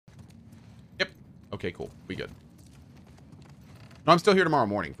Okay, cool. We good. No, I'm still here tomorrow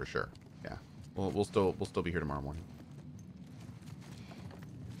morning for sure. Yeah. We'll still be here tomorrow morning.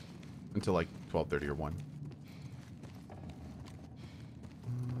 Until like 12:30 or 1.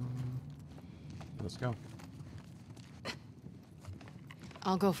 Let's go.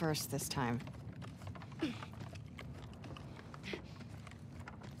 I'll go first this time.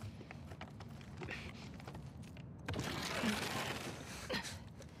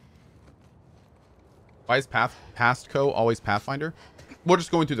 Why is past Cohh always Pathfinder? We're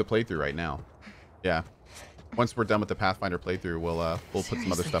just going through the playthrough right now. Yeah. Once we're done with the Pathfinder playthrough, we'll put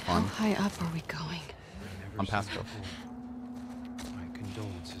some other stuff on. How high up are we going? On past Cohh. My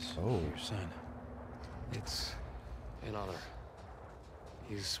condolences Oh. to your son. It's an honor.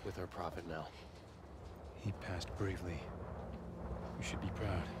 He's with our prophet now. He passed bravely. You should be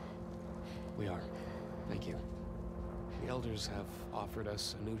proud. We are. Thank you. The elders have offered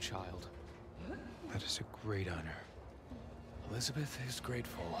us a new child. That is a great honor. Elizabeth is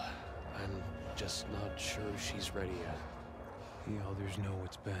grateful. I'm just not sure she's ready yet. The elders know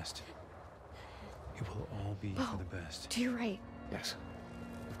what's best. It will all be for the best. To your right. Yes,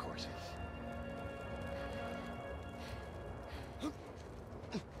 of course.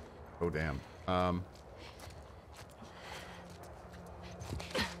 Oh, damn. How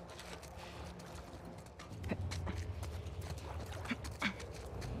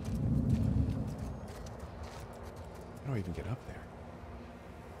do I even get up there?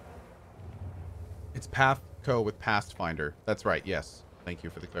 It's Path Cohh with Pastfinder. That's right, yes. Thank you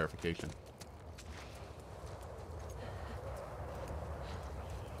for the clarification.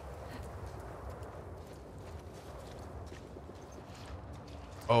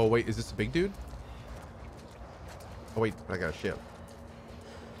 Oh, wait, is this a big dude? Oh, wait, but I got a ship.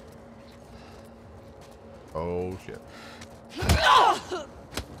 Oh, shit.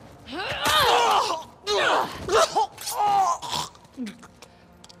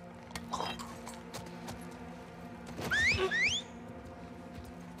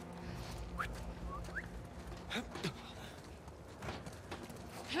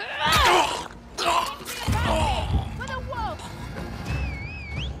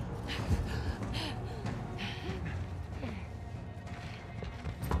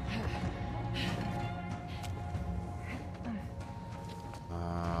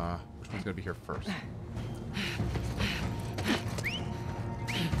 Which one's gonna be here first?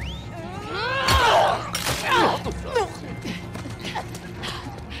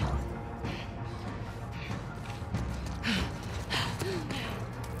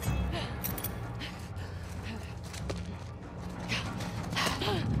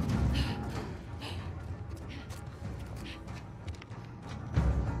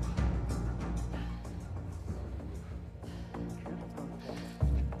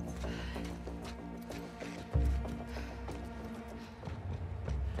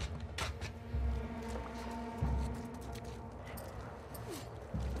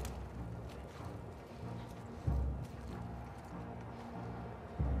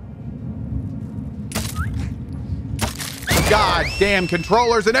 God damn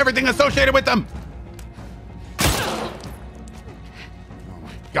controllers and everything associated with them. Oh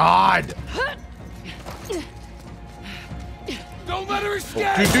my God. Don't let her escape!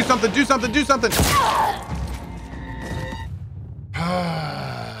 Oh, dude, do something, do something, do something.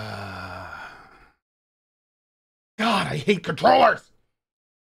 God, I hate controllers.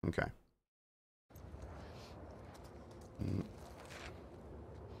 Okay.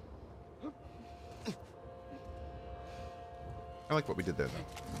 I like what we did there, though.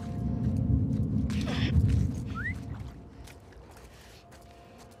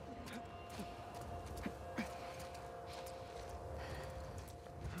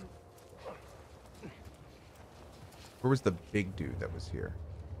 Where was the big dude that was here?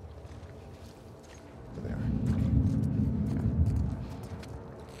 Over there. Okay.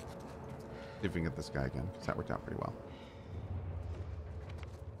 See if we can get this guy again, because that worked out pretty well.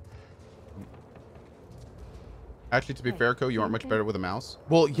 Actually, to be fair, Cohh, you aren't much better with a mouse.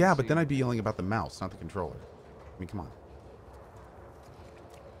 Well, yeah, but then I'd be yelling about the mouse, not the controller. I mean, come on.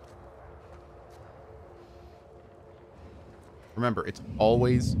 Remember, it's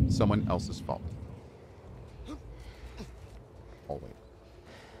always someone else's fault. Always.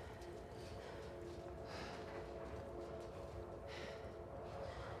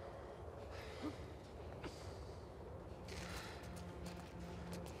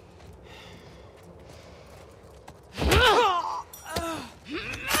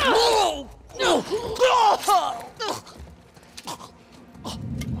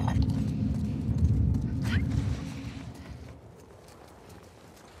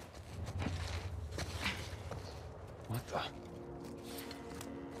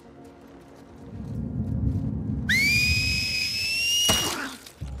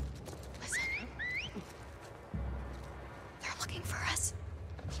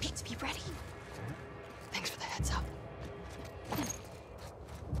 ready? Thanks for the heads up.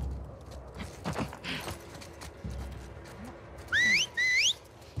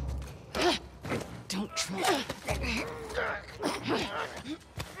 Don't try.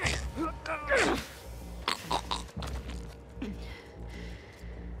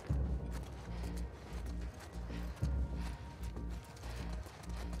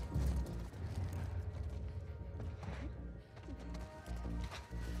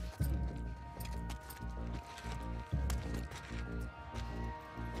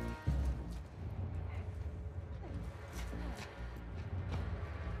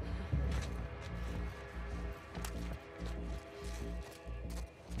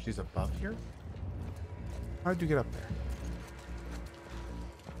 She's above here? How'd you get up there?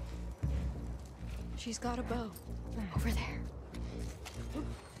 She's got a bow. Over there.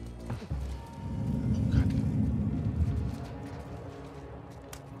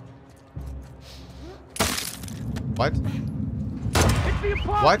 What?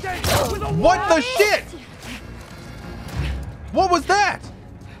 What? What the shit? What was that?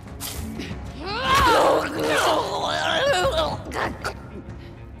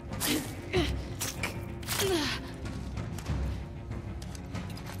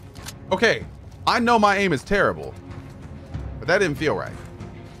 Okay, I know my aim is terrible, but that didn't feel right.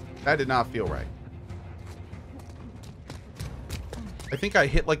 That did not feel right. I think I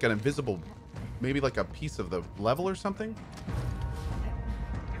hit like an invisible, maybe like a piece of the level or something.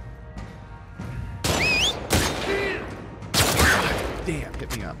 Damn,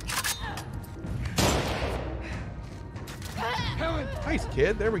 hit me up. Nice,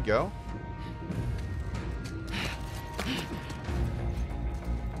 kid. There we go.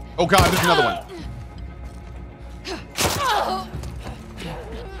 Oh god, there's another one.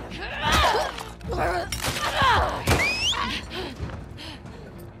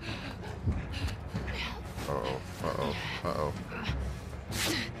 Uh-oh, uh-oh, uh-oh.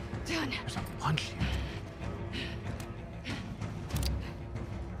 There's a bunch here.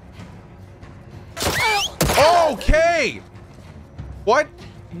 Okay! What?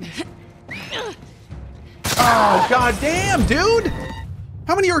 Oh, god damn, dude!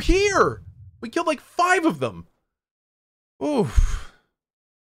 How many are here? We killed like 5 of them. Oof.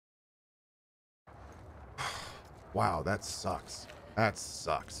 Wow, that sucks. That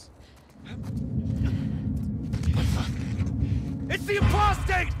sucks. It's the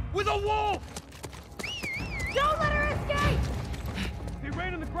apostate with a wolf! Don't let her escape! They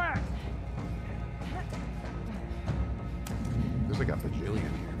ran in the cracks. There's like a bajillion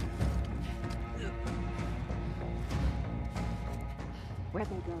here. Where'd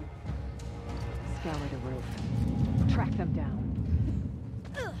they go? Scour the roof. Track them down.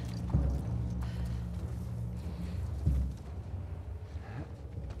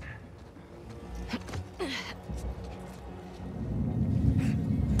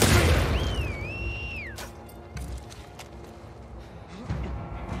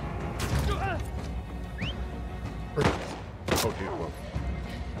 Oh, dude, whoa.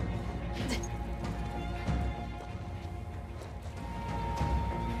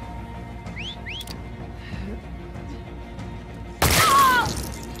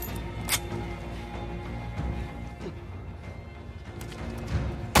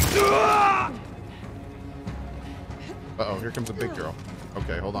 Uh-oh, here comes a big girl.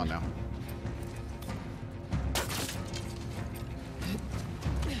 Okay, hold on now.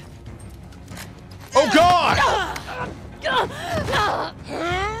 Oh god!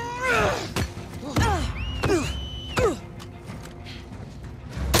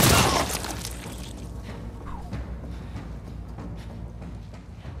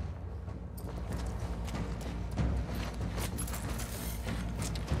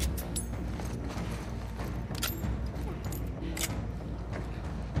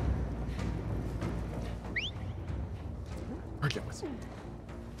 Forget what's.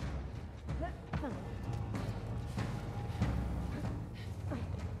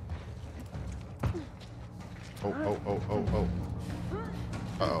 Oh.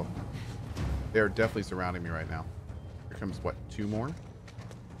 Uh-oh. They're definitely surrounding me right now. Here comes, what, 2 more?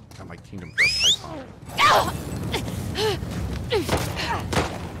 Got my kingdom for a python.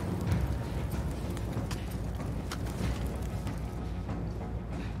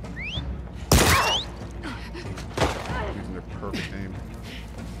 Using their perfect aim.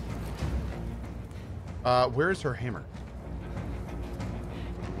 Where's her hammer?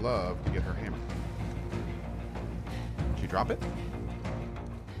 Would love to get her hammer. Did she drop it?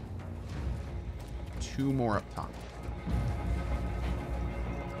 2 more up top.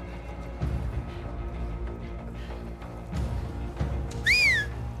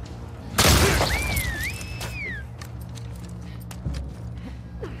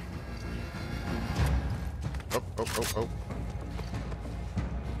 oh.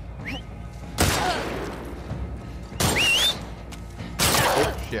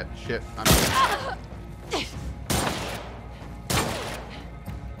 Oh, shit.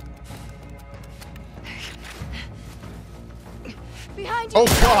 Behind you! Oh,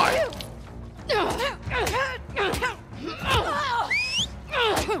 God!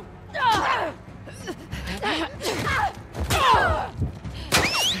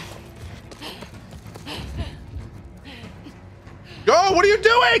 Go! What are you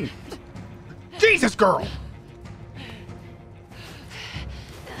doing? Jesus, girl!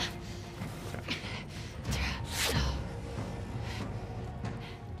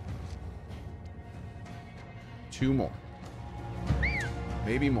 Two more.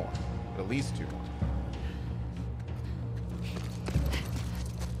 Maybe more. But at least two more.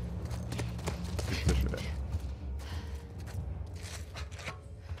 Push it.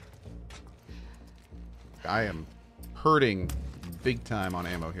 I am hurting big time on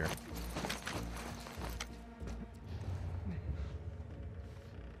ammo here.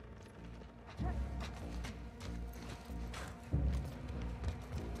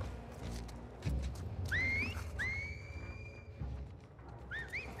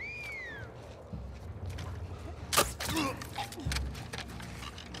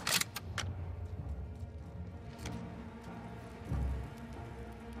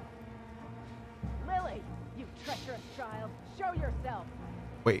 Lily, you treacherous child, show yourself.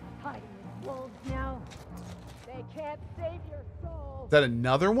 Wait, Hiding with wolves now. They can't save your soul. is that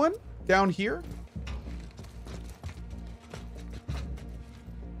another one down here?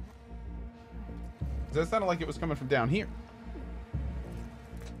 That sounded like it was coming from down here.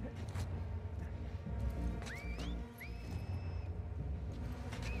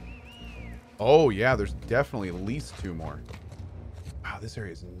 Oh, yeah, there's definitely at least two more. Wow, this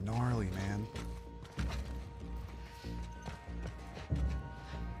area is gnarly, man.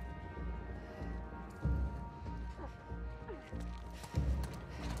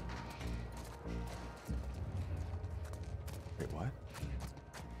 Wait, what?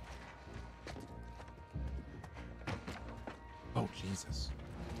 Oh, Jesus.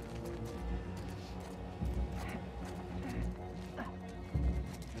 What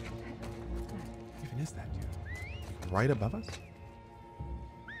even is that, dude? Right above us?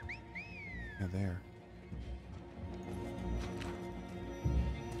 Yeah, there.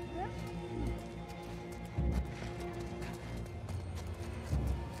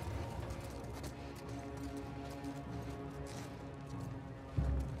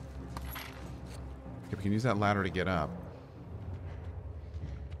 Okay, we can use that ladder to get up.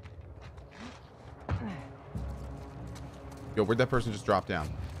 Yo, where'd that person just drop down?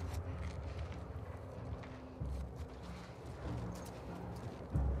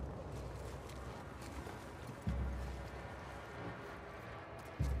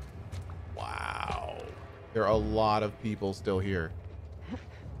 Wow. There are a lot of people still here.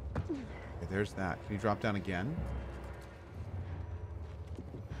 Okay, there's that. Can you drop down again?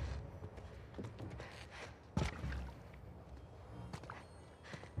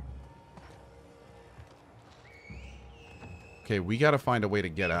 Okay, we gotta find a way to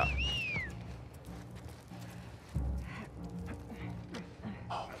get up.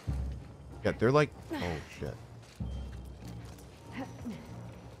 Oh. Yeah, they're like... Oh, shit.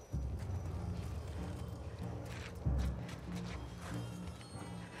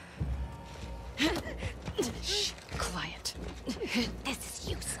 Shh, quiet. This is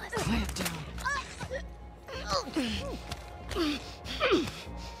useless. Quiet down. Okay,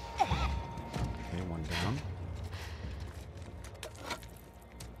 one down.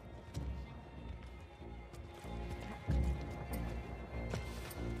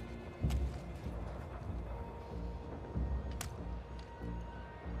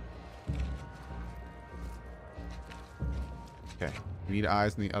 Okay, we need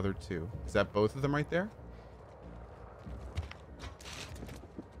eyes on the other two. Is that both of them right there?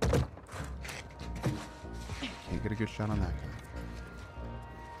 Can't get a good shot on that guy.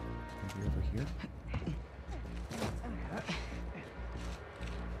 Maybe over here?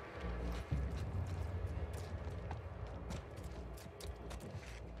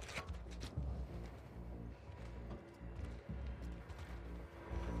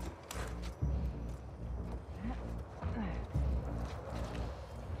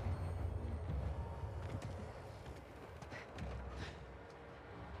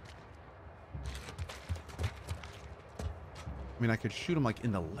 I mean, I could shoot him like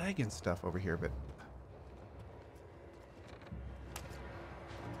in the leg and stuff over here, but...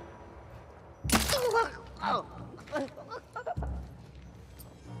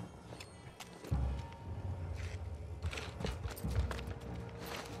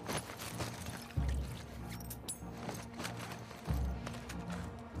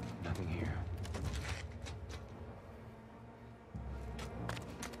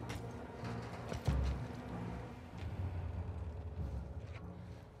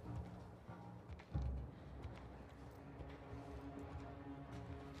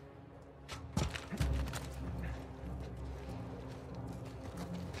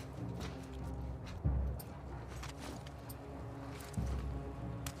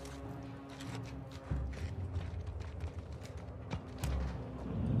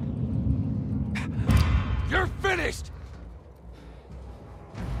 finished!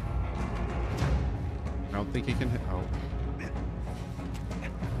 I don't think he can hit. Oh.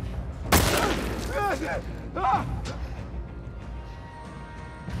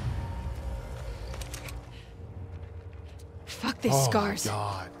 Fuck these Oh scars. my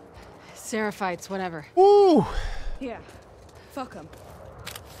God. Seraphites, whatever. Woo! Yeah. Fuck them.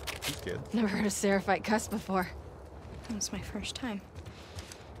 He's good. Never heard a Seraphite cuss before. That was my first time.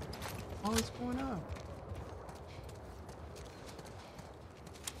 Oh, what's going on?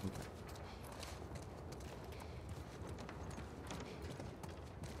 Okay.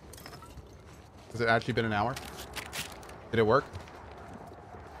 Has it actually been an hour? Did it work?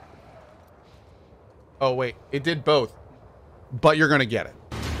 Oh wait, it did both. But you're gonna get it.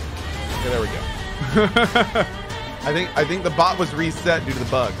 Okay, there we go. I think the bot was reset due to the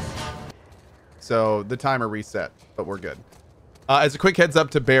bugs. So the timer reset, but we're good. As a quick heads up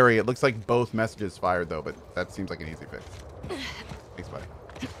to Barry, it looks like both messages fired though, but that seems like an easy fix. Thanks, buddy.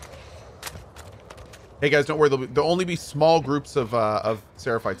 Hey guys, don't worry. There'll only be small groups of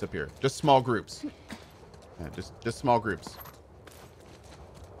Seraphites up here. Just small groups. Yeah, just small groups.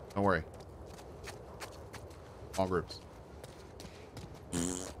 Don't worry. Small groups.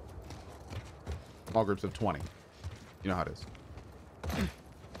 Small groups of 20. You know how it is.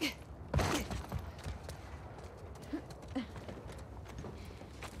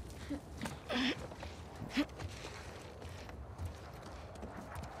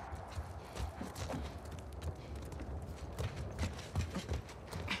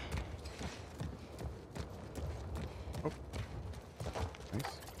 Oh. Nice.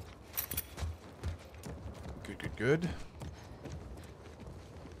 Good, good, good.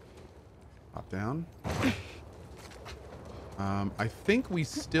 Hop down. I think we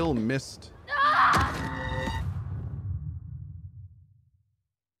still missed.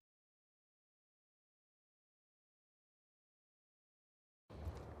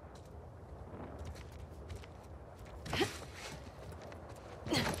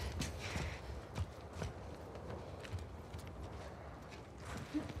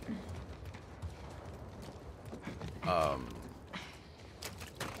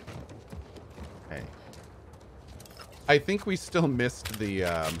 Hey. I think we still missed the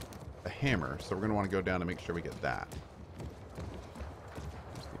hammer, so we're gonna want to go down and make sure we get that.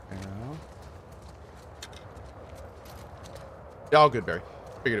 There's the arrow. Yeah, all good, Barry.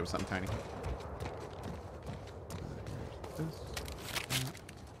 Figured it was something tiny.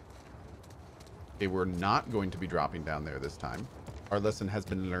 Okay, we're not going to be dropping down there this time. Our lesson has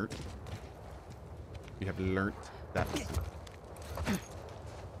been learnt. We have learnt that lesson.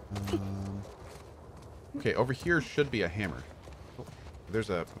 Okay, over here should be a hammer. Oh, there's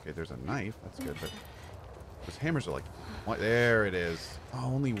a knife. That's good, but those hammers are like, what? There it is. Oh,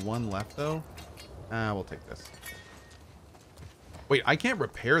 only one left though. We'll take this. Wait, I can't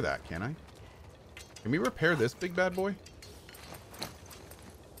repair that, can I? Can we repair this big bad boy?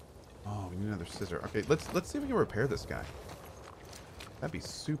 Oh, we need another scissor. Okay, let's see if we can repair this guy. That'd be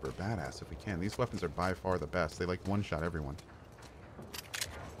super badass if we can. These weapons are by far the best. They like one-shot everyone.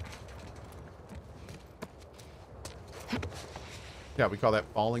 Yeah, we call that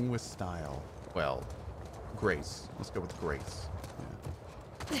falling with style. Well, grace. Let's go with grace.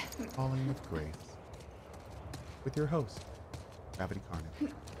 Yeah. Falling with grace. With your host, Gravity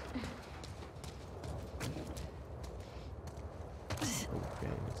Carnage.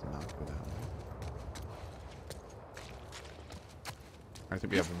 Okay, let's not go that way. I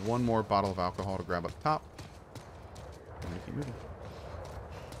think we have one more bottle of alcohol to grab up top. And we keep moving.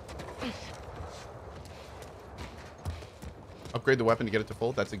 Upgrade the weapon to get it to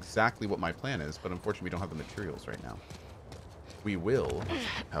full. That's exactly what my plan is, but unfortunately we don't have the materials right now. We will,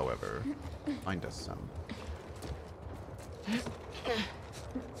 however, find us some. I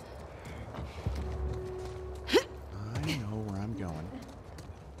know where I'm going.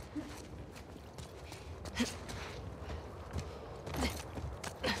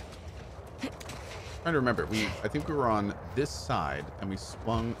 Trying to remember, I think we were on this side and we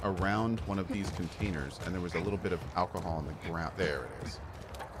swung around one of these containers and there was a little bit of alcohol on the ground. There it is.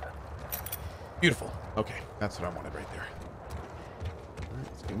 Beautiful. Okay, that's what I wanted right there. All right,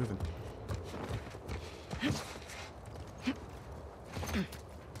 let's keep moving.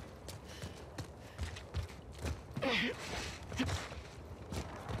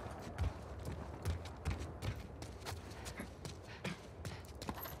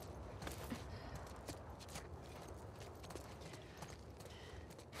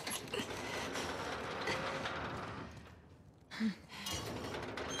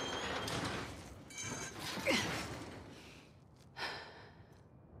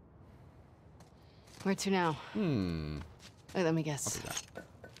 Where to now? Wait, let me I'll guess. do that.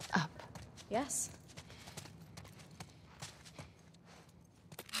 Up. Yes.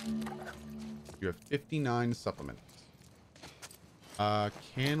 You have 59 supplements.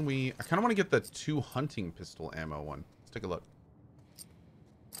 Can we... I kind of want to get the 2 hunting pistol ammo one. Let's take a look.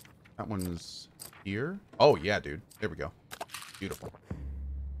 That one's here. Oh, yeah, dude. There we go. Beautiful.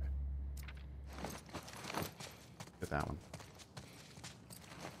 Get that one.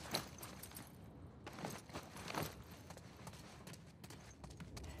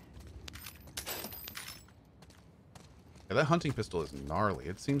 Yeah, that hunting pistol is gnarly.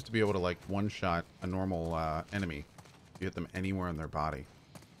 It seems to be able to, like, one-shot a normal enemy. You hit them anywhere in their body.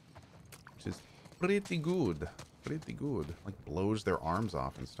 Which is pretty good. Pretty good. Like, blows their arms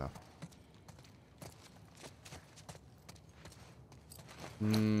off and stuff.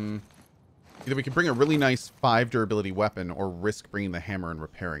 Either we can bring a really nice 5 durability weapon or risk bringing the hammer and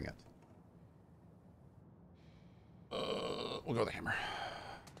repairing it. We'll go with the hammer.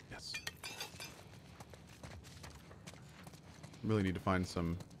 Yes. Really need to find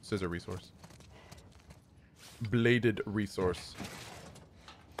some scissor resource. Bladed resource.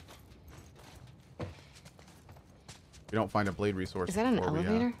 We don't find a blade resource. Is that an before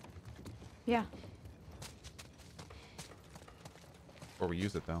elevator? Yeah. Before we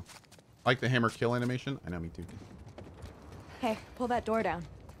use it, though. I like the hammer kill animation. I know, me too. Hey, pull that door down.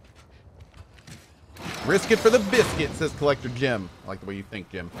 Risk it for the biscuit, says Collector Jim. I like the way you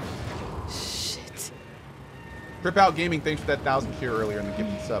think, Jim. Shit. Trip Out Gaming, thanks for that 1,000 cheer earlier and the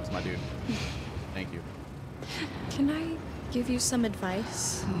gifted subs, my dude. Thank you. Can I give you some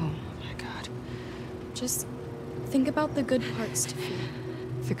advice? Oh my god. Just think about the good parts to feel.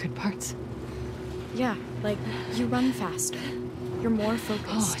 The good parts? Yeah, like you run faster. You're more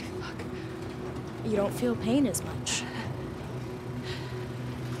focused. Holy fuck. You don't feel pain as much.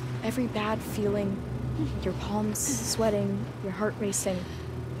 Every bad feeling, your palms sweating, your heart racing,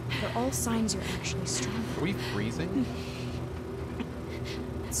 they're all signs you're actually stronger. Are we freezing?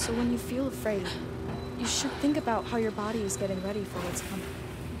 So when you feel afraid, you should think about how your body is getting ready for what's coming.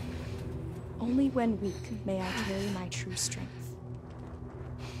 Only when weak may I carry my true strength.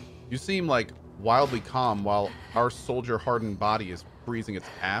 You seem like wildly calm while our soldier-hardened body is freezing its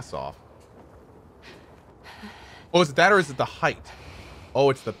ass off. Oh, is it that or is it the height? Oh,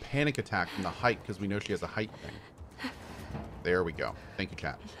 it's the panic attack from the height because we know she has a height thing. There we go. Thank you,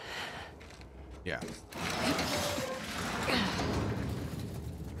 chat. Yeah.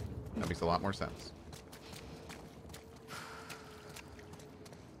 That makes a lot more sense.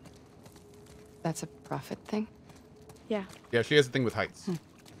 That's a profit thing? Yeah. Yeah, she has a thing with heights.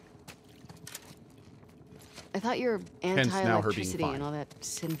 I thought you're Hence now her being anti-electricity fine. and all that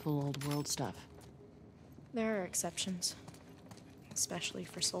sinful old world stuff. There are exceptions. Especially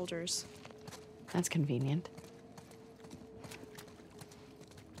for soldiers. That's convenient.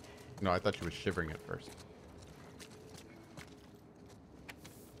 No, I thought she was shivering at first.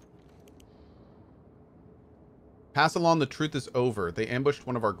 Pass along, the truth is over. They ambushed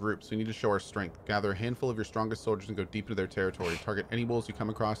one of our groups. We need to show our strength. Gather a handful of your strongest soldiers and go deep into their territory. Target any wolves you come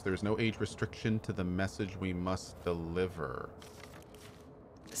across. There is no age restriction to the message we must deliver.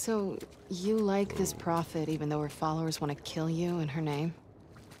 So, you like this prophet even though her followers want to kill you in her name?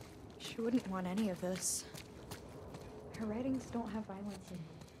 She wouldn't want any of this. Her writings don't have violence in them.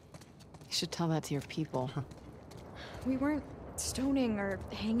 You should tell that to your people. We weren't stoning or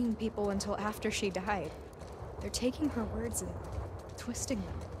hanging people until after she died. They're taking her words and twisting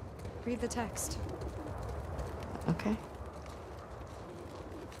them. Read the text. Okay.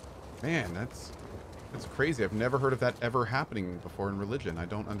 Man, that's crazy. I've never heard of that ever happening before in religion. I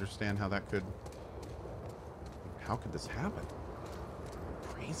don't understand how that could... How could this happen?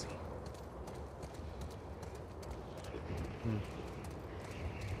 Crazy.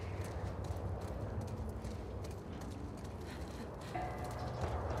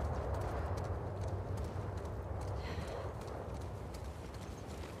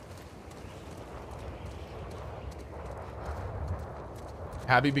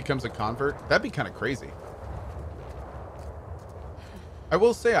 Abby becomes a convert? That'd be kind of crazy. I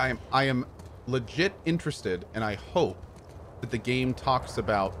will say I am legit interested, and I hope that the game talks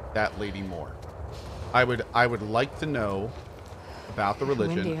about that lady more. I would like to know about the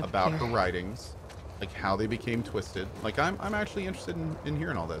religion, about her writings, like how they became twisted. Like I'm actually interested in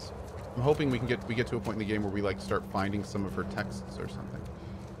hearing all this. I'm hoping we get to a point in the game where we like start finding some of her texts or something.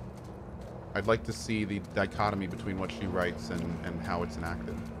 I'd like to see the dichotomy between what she writes and how it's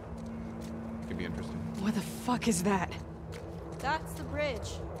enacted. Could be interesting. What the fuck is that? That's the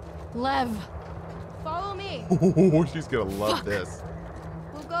bridge. Lev! Follow me. She's gonna love this.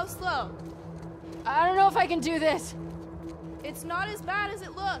 We'll go slow. I don't know if I can do this. It's not as bad as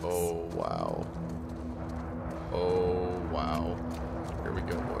it looks. Oh, wow. Oh, wow. Here we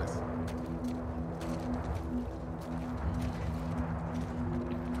go, boys.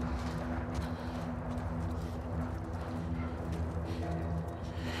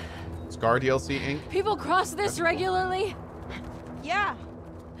 Scar DLC Inc. People cross this regularly? Yeah,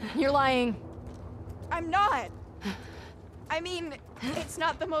 You're lying. I'm not. I mean, it's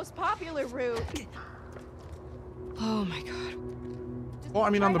not the most popular route. Oh my god. Just Well, I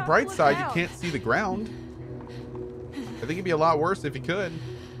mean, try on the not to bright look side, down. you can't see the ground. I think it'd be a lot worse if you could.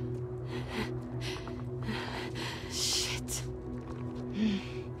 Shit.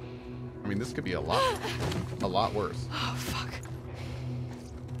 I mean, this could be a lot worse. Oh fuck.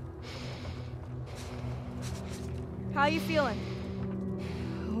 How you feeling?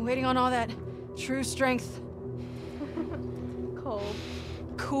 Waiting on all that true strength. Cold.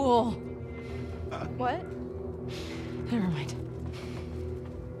 Cool. What? Never mind.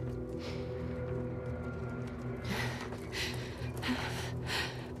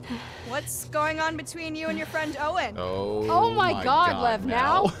 What's going on between you and your friend Owen? Oh my God, Lev,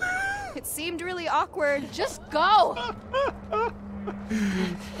 now? It seemed really awkward. Just go!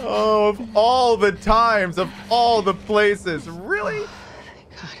 Oh, of all the times, of all the places, really?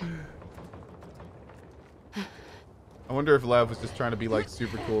 I wonder if Lev was just trying to be like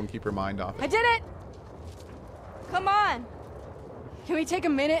super cool and keep her mind off I it. did it! Come on. Can we take a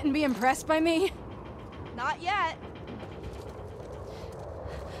minute and be impressed by me? Not yet.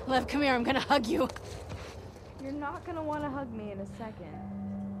 Lev, come here, I'm gonna hug you. You're not gonna want to hug me in a second.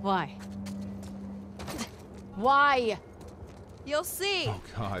 Why? Why? You'll see. Oh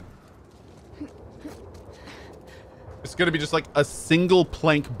God. It's gonna be just like a single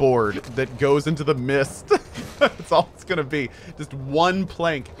plank board that goes into the mist. That's all it's gonna be. Just one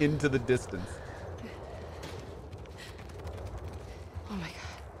plank into the distance. Oh my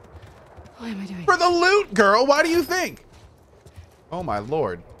god. What am I doing? For the loot, girl. Why do you think? Oh my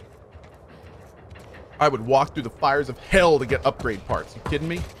lord. I would walk through the fires of hell to get upgrade parts. You kidding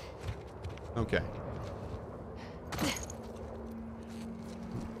me? Okay.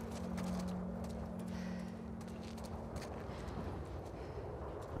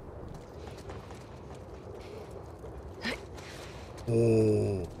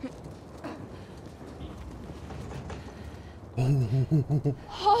 Oh.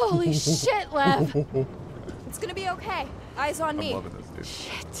 Holy shit, Lev! It's gonna be okay. Eyes on I'm me. loving this, dude.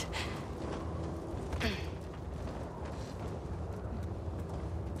 Shit.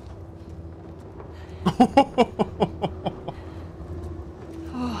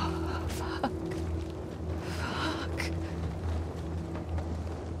 Oh, fuck. Fuck.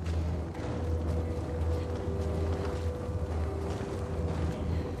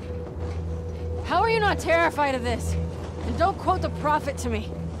 How are you not terrified of this? And don't quote the prophet to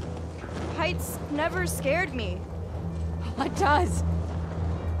me. Heights never scared me. What does?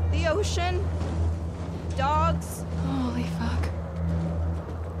 The ocean, dogs. Holy fuck.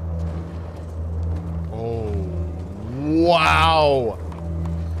 Oh, wow.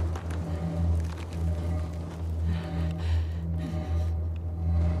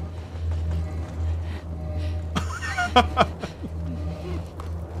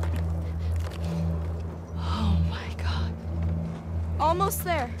 Oh my god. Almost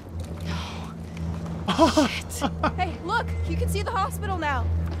there. No. Shit. Hey, look! You can see the hospital now.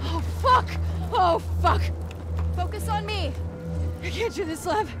 Oh fuck. Oh fuck. Focus on me. I can't do this,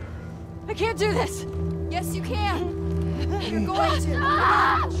 Lev. I can't do this. Yes, you can. You're going to. Come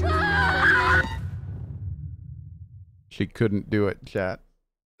on. She couldn't do it, chat.